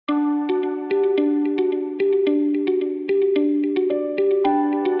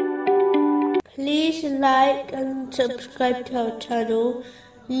like and subscribe to our channel.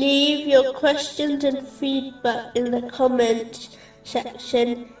 Leave your questions and feedback in the comments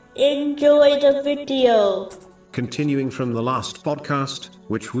section. Enjoy the video. Continuing from the last podcast,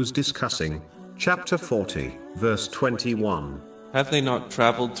 which was discussing chapter 40, verse 21. Have they not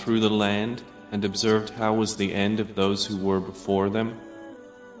traveled through the land and observed how was the end of those who were before them?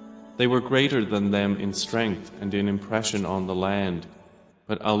 They were greater than them in strength and in impression on the land,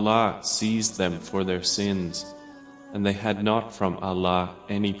 but Allah seized them for their sins, and they had not from Allah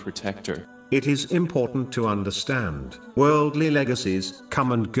any protector. It is important to understand, worldly legacies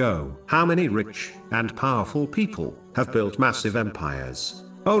come and go. How many rich and powerful people have built massive empires,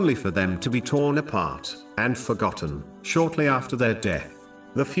 only for them to be torn apart and forgotten shortly after their death?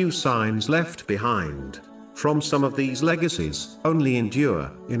 The few signs left behind from some of these legacies only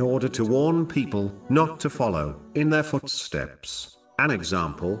endure in order to warn people not to follow in their footsteps. An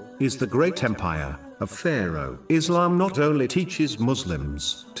example is the great empire of Pharaoh. Islam not only teaches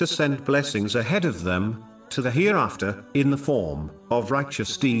Muslims to send blessings ahead of them to the hereafter in the form of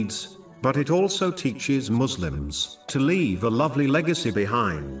righteous deeds, but it also teaches Muslims to leave a lovely legacy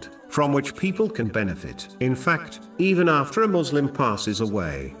behind, from which people can benefit. In fact, even after a Muslim passes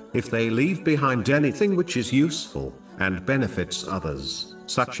away, if they leave behind anything which is useful and benefits others,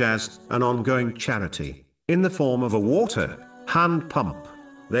 such as an ongoing charity in the form of a water hand pump,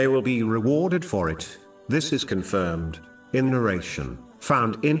 they will be rewarded for it. This is confirmed in narration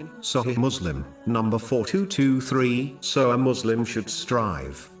found in Sahih Muslim, number 4223. So a Muslim should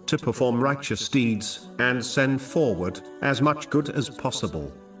strive to perform righteous deeds and send forward as much good as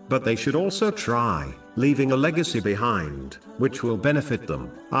possible. But they should also try leaving a legacy behind which will benefit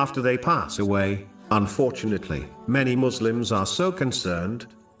them after they pass away. Unfortunately, many Muslims are so concerned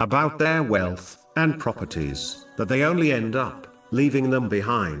about their wealth and properties that they only end up leaving them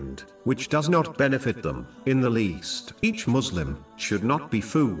behind, which does not benefit them in the least. Each Muslim should not be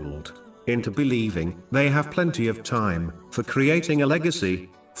fooled into believing they have plenty of time for creating a legacy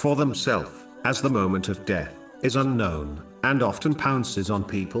for themselves, as the moment of death is unknown and often pounces on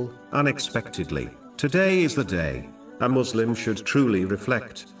people unexpectedly. Today is the day a Muslim should truly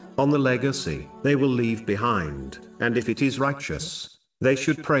reflect on the legacy they will leave behind, and if it is righteous, they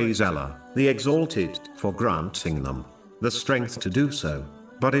should praise Allah, the Exalted, for granting them the strength to do so.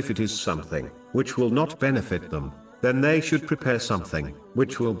 But if it is something which will not benefit them, then they should prepare something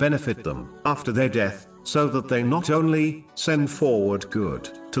which will benefit them after their death, so that they not only send forward good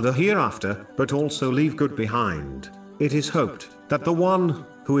to the hereafter, but also leave good behind. It is hoped that the one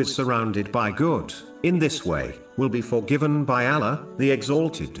who is surrounded by good in this way will be forgiven by Allah, the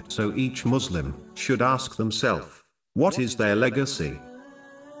Exalted. So each Muslim should ask themselves, what is their legacy?